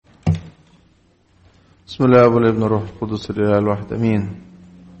بسم الله والابن والروح القدس الاله الواحد امين.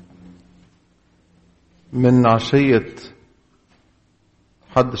 من عشية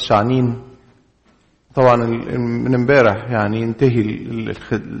حد الشعنين، طبعا من امبارح يعني ينتهي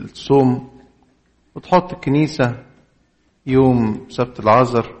الصوم وتحط الكنيسة يوم سبت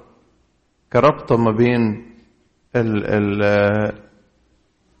العذر كربطة ما بين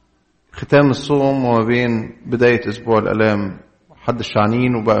ختام الصوم وما بين بداية أسبوع الآلام حد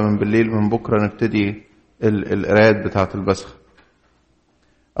الشعنين، وبقى من بالليل من بكرة نبتدي القراءات بتاعة البسخ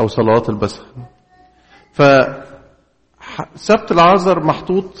أو صلوات البسخ. فسبت العذر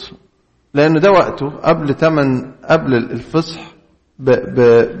محطوط لأن ده وقته قبل الفصح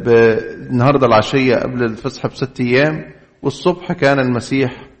النهاردة العشية قبل الفصح ب6 أيام، والصبح كان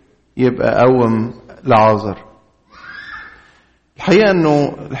المسيح يبقى قوم لعازر. الحقيقة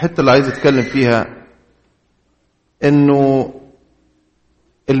أنه الحتة اللي عايز أتكلم فيها أنه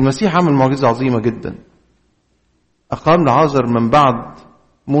المسيح عمل معجزة عظيمة جدا، أقام لعازر من بعد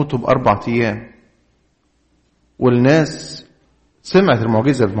موته ب4 أيام، والناس سمعت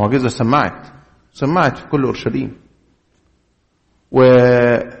المعجزة سمعت في كل أورشليم،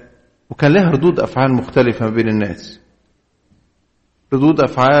 وكان لها ردود أفعال مختلفة ما بين الناس. ردود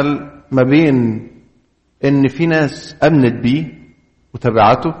أفعال ما بين إن في ناس أمنت بيه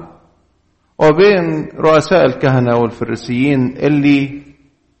وتبعته، وبين رؤساء الكهنة والفريسيين اللي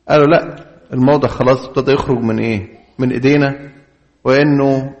قالوا لا، الموضوع خلاص ابتدى يخرج من ايدينا،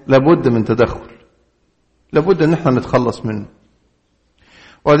 وانه لابد من تدخل، لابد ان احنا نتخلص منه.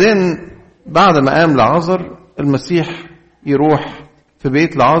 وبعدين بعد ما قام لعازر المسيح يروح في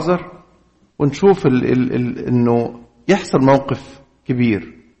بيت لعازر، ونشوف انه يحصل موقف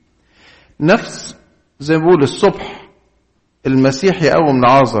كبير. نفس زي ما بقول الصبح المسيح يقوم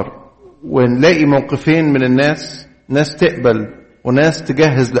لعازر، ونلاقي موقفين من الناس، ناس تقبل وناس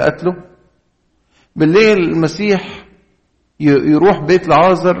تجهز لقتله. بالليل المسيح يروح بيت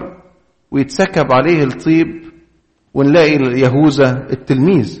لعازر ويتسكب عليه الطيب، ونلاقي يهوذا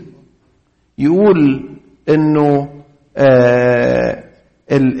التلميذ يقول انه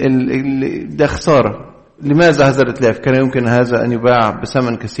ده خسارة، لماذا هذا الاتلاف؟ كان يمكن هذا ان يباع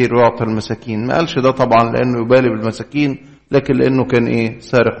بثمن كثير ويعطى المساكين. ما قالش ده طبعا لانه يبالي بالمساكين، لكن لانه كان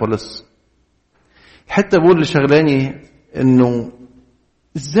سارق ولص. حتى بقول لشغلاني انه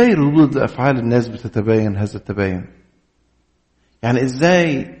ازاي ردود افعال الناس بتتباين هذا التباين. يعني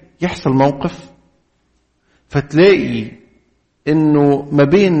ازاي يحصل موقف فتلاقي انه ما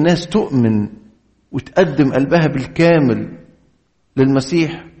بين ناس تؤمن وتقدم قلبها بالكامل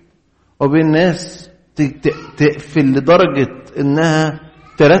للمسيح، وبين ناس تقفل لدرجة انها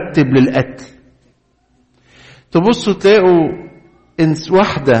ترتب للقتل. تبصوا تلاقوا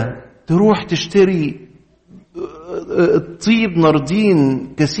واحدة تروح تشتري طيب ناردين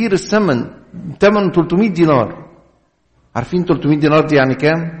كثير الثمن، ثمنه 300 دينار. عارفين 300 دينار دي يعني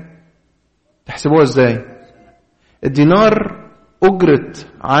كام؟ تحسبوها ازاي؟ الدينار أجرة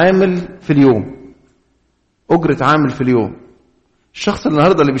عامل في اليوم، أجرة عامل في اليوم. الشخص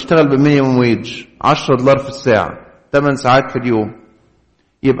النهاردة اللي بيشتغل بمينيموم ويج $10 في الساعة، 8 ساعات في اليوم،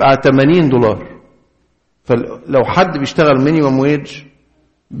 يبقى $80. فلو حد بيشتغل مينيموم ويج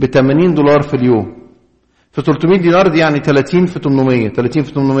ب$80 في اليوم، في 300 دينار دي يعني 30 في 800. 30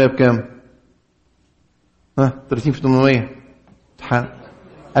 في 800 بكام؟ 30 في 800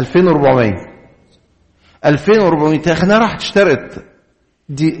 2400. 2400. اخنا راح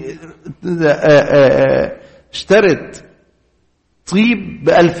اشترت طيب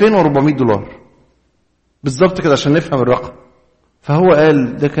 $2400 بالظبط كده عشان نفهم الرقم. فهو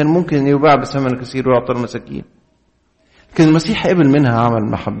قال ده كان ممكن يباع بثمن كثير ويعطى المساكين، لكن المسيح قبل منها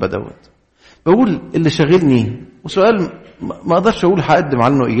عمل محبة دوت. بقول اللي شاغلني وسؤال ما اقدرش اقول هقدم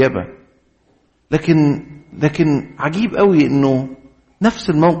عنه اجابة، لكن عجيب قوي انه نفس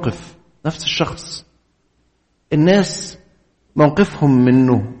الموقف، نفس الشخص، الناس موقفهم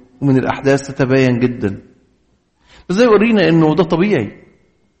منه ومن الاحداث تتباين جدا. بس ده يورينا انه ده طبيعي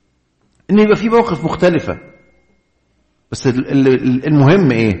ان يبقى في مواقف مختلفة، بس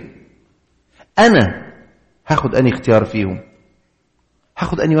المهم ايه؟ انا هاخد اني اختيار فيهم،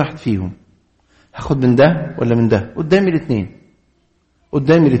 هاخد اني واحد فيهم، هاخد من ده ولا من ده؟ قدامي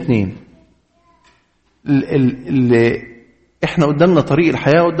الاثنين. احنا قدامنا طريق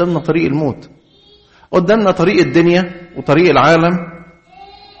الحياة، قدامنا طريق الموت، قدامنا طريق الدنيا وطريق العالم،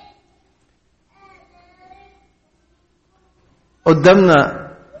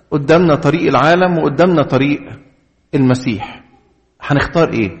 قدامنا طريق العالم وقدامنا طريق المسيح.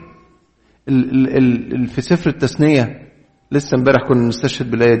 هنختار ايه؟ في سفر التثنية لسه امبارح كنا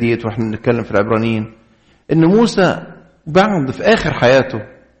نستشهد بالآية ديت واحنا بنتكلم في العبرانيين، ان موسى بعد في اخر حياته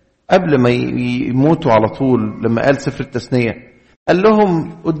قبل ما يموتوا على طول لما قال سفر التثنية قال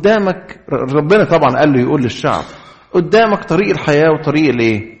لهم قدامك، ربنا طبعا قال له يقول للشعب قدامك طريق الحياة وطريق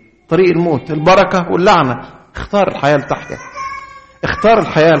الايه؟ طريق الموت، البركة واللعنة. اختار الحياة لتحيا، اختار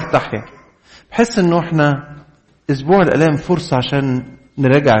الحياة لتحيا. بحس انه احنا اسبوع الالام فرصة عشان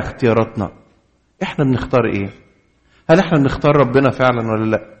نراجع اختياراتنا. احنا بنختار ايه؟ هل احنا بنختار ربنا فعلا ولا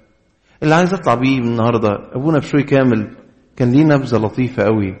لا؟ اللي عايز اطلع بيه النهاردة ابونا بشوي كامل كان ليه نبذة لطيفة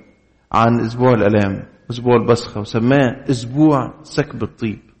قوي عن اسبوع الالام، اسبوع البسخة، وسماه اسبوع سكب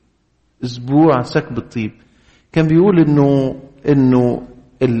الطيب. اسبوع سكب الطيب. كان بيقول انه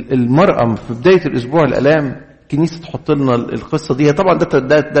المرأة في بداية الاسبوع الالام الكنيسة تحط لنا القصة دي. طبعا ده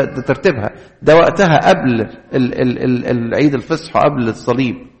ترتيبها، ده وقتها قبل العيد الفصح وقبل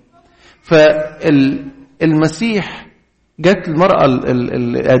الصليب. فالمسيح جت المرأة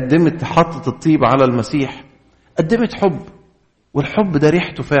اللي قدمت حطت الطيب على المسيح، قدمت حب، والحب ده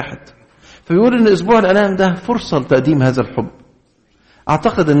ريحته فاحت. فبيقول ان اسبوع الالام ده فرصة لتقديم هذا الحب.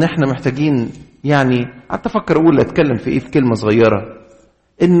 اعتقد ان احنا محتاجين، يعني قعدت افكر اقول اتكلم في ايه في كلمة صغيرة،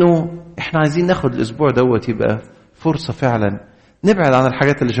 انه احنا عايزين ناخد الاسبوع دوت يبقى فرصة فعلا نبعد عن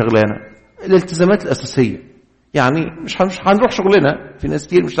الحاجات اللي شغلانة، الالتزامات الاساسية. يعني مش هنروح شغلنا. في ناس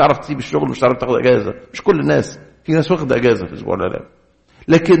كتير مش تعرف تسيب الشغل، مش تعرف تاخد اجازة، مش كل الناس، في ناس واخده اجازة في اسبوع الالام.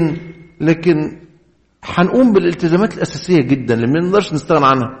 لكن هنقوم بالالتزامات الاساسية جدا اللي ما نقدرش نستغنى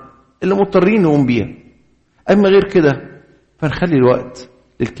عنها، اللي مضطرين نقوم بيها. اما غير كده فنخلي الوقت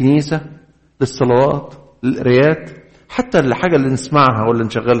للكنيسة، للصلوات، للقرايات، حتى الحاجة اللي نسمعها ولا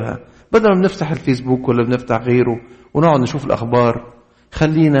نشغلها، بدل ما بنفتح الفيسبوك ولا بنفتح غيره ونقعد نشوف الأخبار.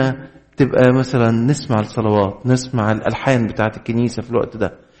 خلينا تبقى مثلا نسمع الصلوات، نسمع الألحان بتاعت الكنيسة في الوقت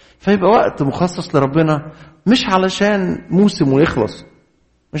ده. فيبقى وقت مخصص لربنا، مش علشان موسم ويخلص،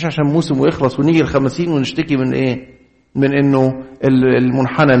 مش عشان موسم ويخلص ونيجي ال50 ونشتكي من ايه؟ من انه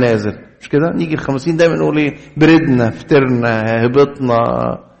المنحنى نازل، مش كده؟ نيجي ال50 دايما نقول ايه؟ بردنا، فترنا، هبطنا.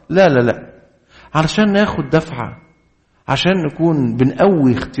 لا لا لا، علشان ناخد دفعة، عشان نكون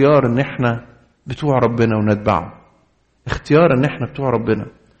بنقوي اختيار ان احنا بتوع ربنا ونتبعه، اختيار ان احنا بتوع ربنا.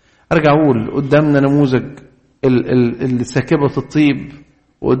 ارجع اقول قدامنا نموذج الساكبة الطيب،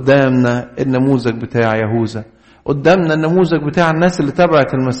 وقدامنا النموذج بتاع يهوذا، قدامنا النموذج بتاع الناس اللي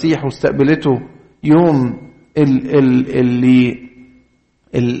تبعت المسيح واستقبلته يوم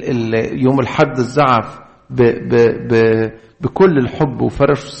يوم الحد الزعف بكل الحب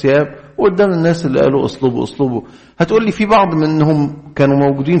وفرشوا الثياب، وقدام الناس اللي قالوا اصلبوا. هتقول لي في بعض منهم كانوا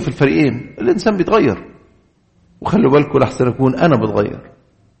موجودين في الفريقين. الانسان بيتغير، وخلوا بالكم لحسن اكون انا بتغير،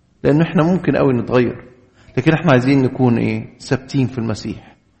 لان احنا ممكن قوي نتغير. لكن احنا عايزين نكون ايه؟ ثابتين في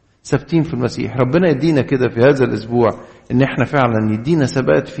المسيح، ثابتين في المسيح. ربنا يدينا كده في هذا الاسبوع ان احنا فعلا يدينا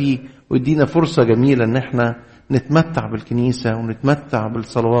ثبات فيه، ويدينا فرصة جميلة ان احنا نتمتع بالكنيسة ونتمتع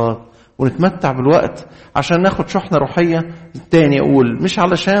بالصلوات ونتمتع بالوقت، عشان ناخد شحنة روحية. تاني اقول مش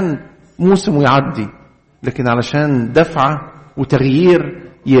علشان موسم ويعدي، لكن علشان دفعة وتغيير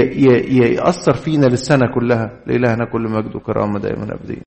يأثر فينا للسنة كلها. لإلهنا كل مجد وكرامة دائما أبديا.